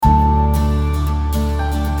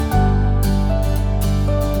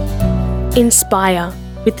Inspire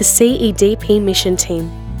with the CEDP mission team,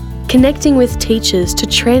 connecting with teachers to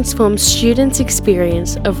transform students'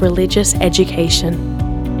 experience of religious education.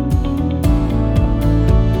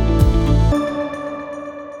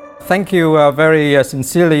 Thank you very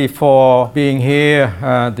sincerely for being here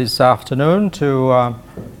this afternoon to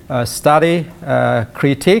study,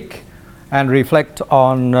 critique, and reflect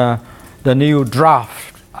on the new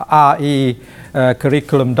draft RE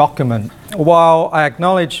curriculum document. While I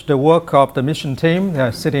acknowledge the work of the mission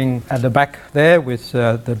team sitting at the back there with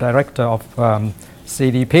the director of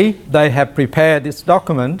CDP, they have prepared this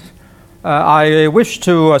document. I wish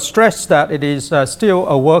to stress that it is still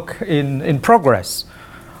a work in progress.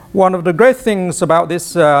 One of the great things about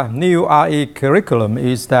this new RE curriculum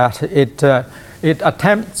is that it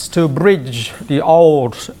attempts to bridge the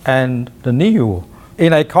old and the new.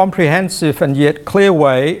 In a comprehensive and yet clear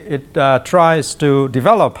way, it tries to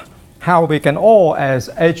develop how we can all, as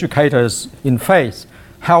educators in faith,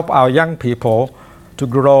 help our young people to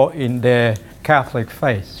grow in their Catholic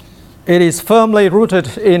faith. It is firmly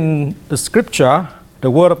rooted in the Scripture, the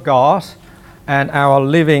Word of God, and our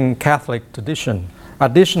living Catholic tradition.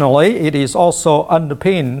 Additionally, it is also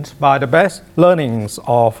underpinned by the best learnings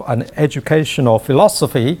of an educational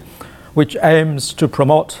philosophy which aims to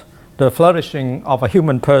promote the flourishing of a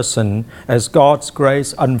human person as God's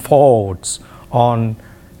grace unfolds on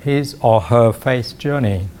his or her faith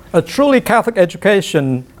journey. A truly Catholic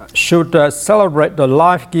education should celebrate the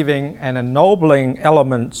life-giving and ennobling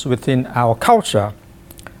elements within our culture,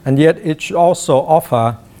 and yet it should also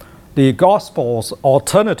offer the Gospel's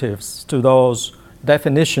alternatives to those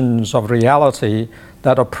definitions of reality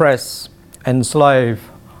that oppress, enslave,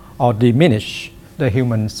 or diminish the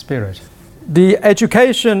human spirit. The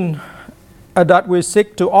education that we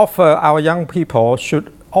seek to offer our young people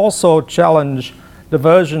should also challenge the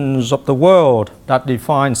versions of the world that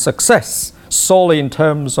define success solely in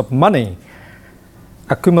terms of money,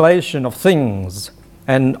 accumulation of things,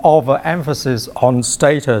 and overemphasis on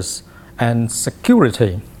status and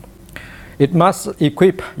security. It must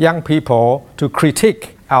equip young people to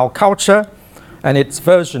critique our culture and its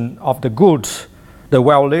version of the good, the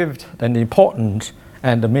well-lived, and the important,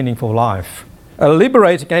 and the meaningful life. A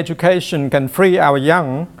liberating education can free our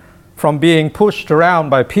young from being pushed around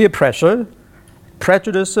by peer pressure,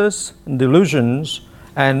 prejudices, delusions,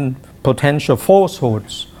 and potential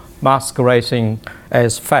falsehoods masquerading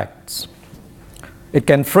as facts. It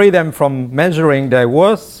can free them from measuring their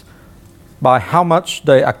worth by how much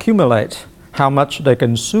they accumulate, how much they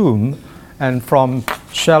consume, and from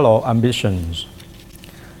shallow ambitions.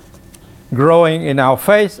 Growing in our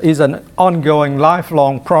faith is an ongoing,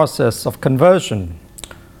 lifelong process of conversion,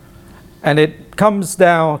 and it comes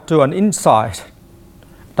down to an insight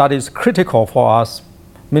that is critical for us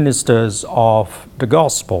ministers of the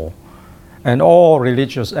gospel and all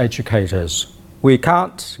religious educators. We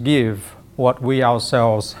can't give what we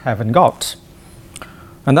ourselves haven't got.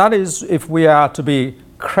 And that is, if we are to be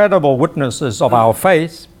credible witnesses of our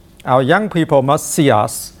faith, our young people must see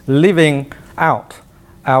us living out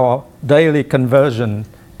our daily conversion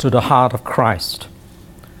to the heart of Christ.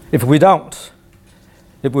 If we don't,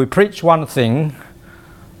 if we preach one thing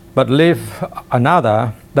but live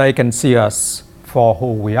another, they can see us for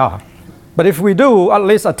who we are. But if we do at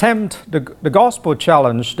least attempt the gospel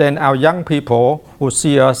challenge, then our young people will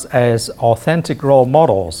see us as authentic role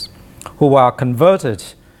models who are converted,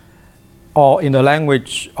 or in the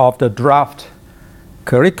language of the draft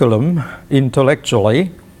curriculum,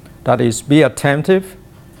 intellectually, that is, be attentive,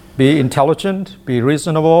 be intelligent, be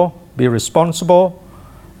reasonable, be responsible,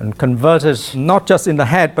 and converted not just in the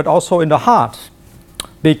head but also in the heart.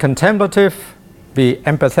 Be contemplative, be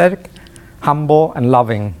empathetic, humble, and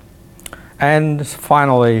loving. And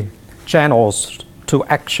finally, channels to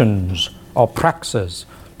actions or praxis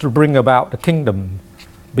to bring about the kingdom.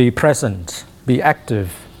 Be present, be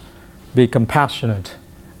active, be compassionate,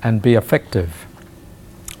 and be effective.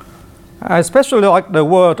 I especially like the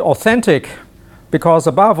word authentic because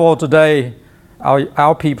above all today,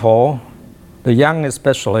 our people, the young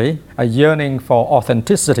especially, are yearning for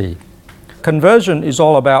authenticity. Conversion is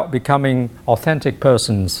all about becoming authentic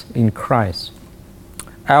persons in Christ.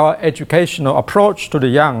 Our educational approach to the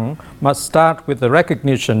young must start with the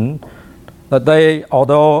recognition that they,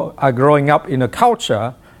 although are growing up in a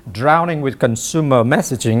culture drowning with consumer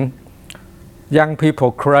messaging, young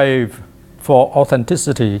people crave for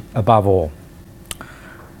authenticity above all.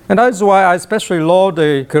 And that's why I especially laud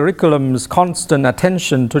the curriculum's constant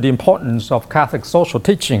attention to the importance of Catholic social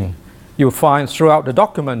teaching. You'll find throughout the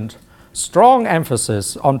document strong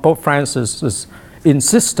emphasis on Pope Francis's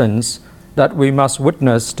insistence that we must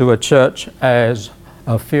witness to a church as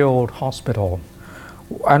a field hospital.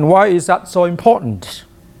 And why is that so important?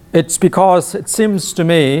 It's because it seems to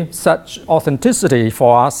me such authenticity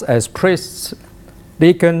for us as priests,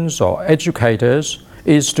 deacons, or educators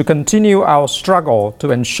is to continue our struggle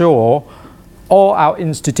to ensure all our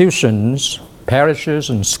institutions, parishes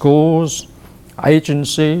and schools,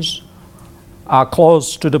 agencies are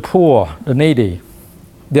close to the poor, the needy,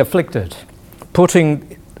 the afflicted.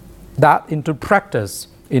 Putting that into practice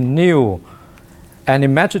in new and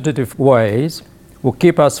imaginative ways will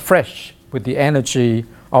keep us fresh with the energy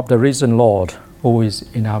of the risen Lord who is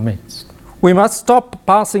in our midst. We must stop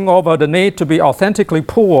passing over the need to be authentically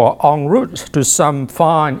poor en route to some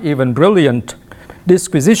fine, even brilliant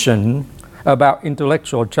disquisition about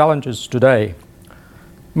intellectual challenges today.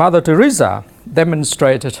 Mother Teresa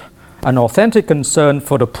demonstrated an authentic concern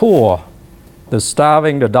for the poor, the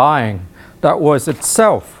starving, the dying, that was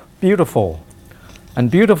itself beautiful, and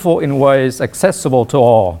beautiful in ways accessible to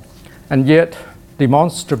all, and yet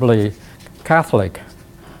demonstrably Catholic.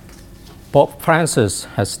 Pope Francis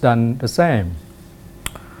has done the same.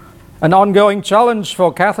 An ongoing challenge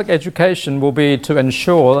for Catholic education will be to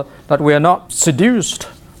ensure that we are not seduced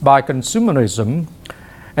by consumerism,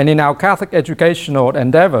 and in our Catholic educational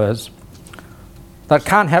endeavors, that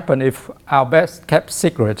can't happen if our best kept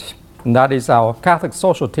secret, and that is our Catholic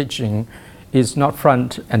social teaching, is not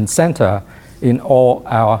front and center in all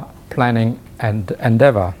our planning and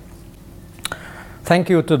endeavor. Thank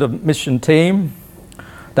you to the mission team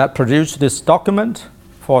that produced this document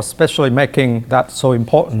for especially making that so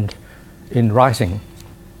important in writing.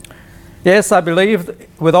 Yes, I believe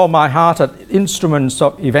with all my heart that instruments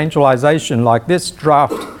of evangelization like this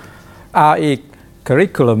draft RE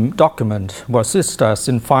curriculum document will assist us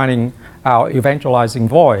in finding our evangelizing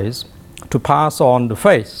voice to pass on the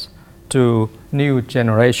faith to new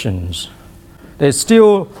generations. There's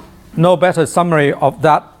still no better summary of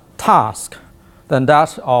that task than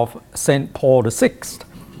that of St. Paul VI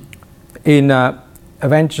in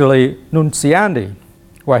Evangelii Nuntiandi,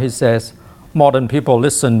 where he says, modern people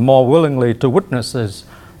listen more willingly to witnesses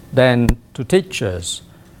than to teachers.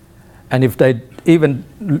 And if they even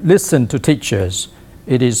listen to teachers,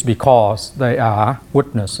 it is because they are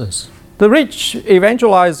witnesses. The rich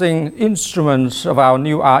evangelizing instruments of our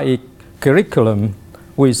new RE curriculum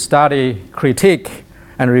we study, critique,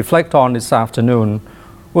 and reflect on this afternoon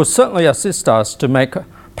will certainly assist us to make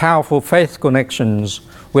powerful faith connections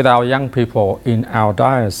with our young people in our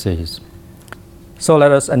diocese. So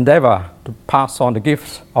let us endeavor to pass on the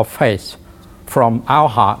gifts of faith from our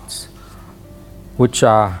hearts, which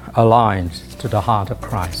are aligned to the heart of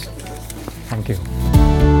Christ. Thank you.